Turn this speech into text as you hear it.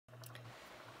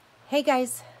Hey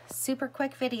guys, super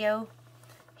quick video.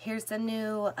 Here's the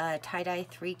new tie-dye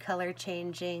 3-color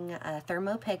changing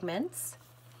Thermo pigments.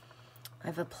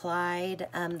 I've applied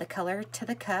the color to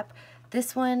the cup.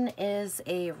 This one is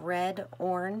a red,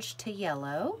 orange to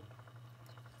yellow.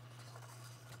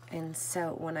 And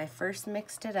so when I first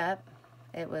mixed it up,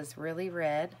 it was really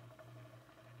red.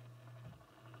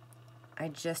 I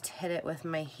just hit it with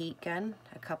my heat gun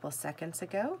a couple seconds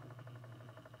ago.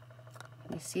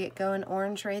 You see it going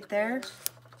orange right there?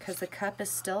 Because the cup is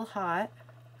still hot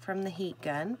from the heat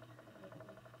gun.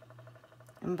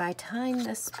 And by the time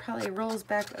this probably rolls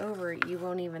back over, you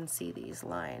won't even see these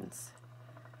lines.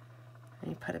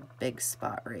 And you put a big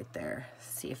spot right there.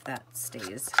 See if that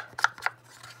stays.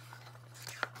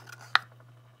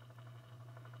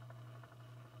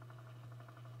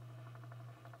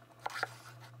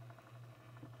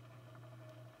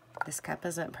 This cup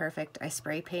isn't perfect. I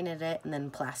spray painted it and then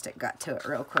plastic got to it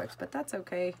real quick, but that's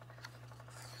okay.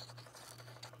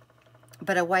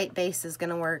 But a white base is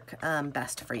gonna work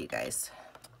best for you guys.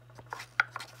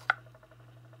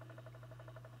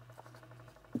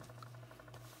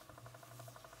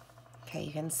 Okay,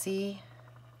 you can see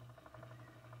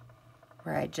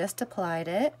where I just applied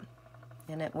it,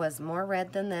 and it was more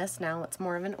red than this. Now it's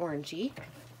more of an orangey.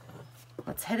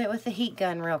 Let's hit it with the heat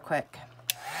gun real quick.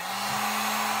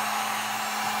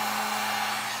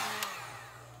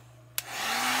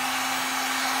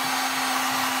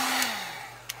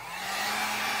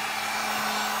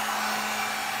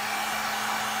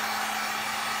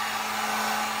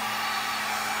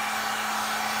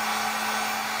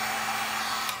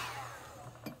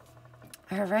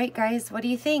 All right, guys, what do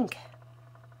you think?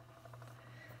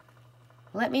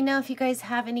 Let me know if you guys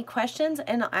have any questions,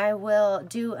 and I will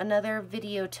do another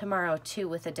video tomorrow too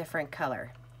with a different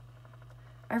color.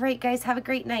 All right, guys, have a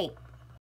great night.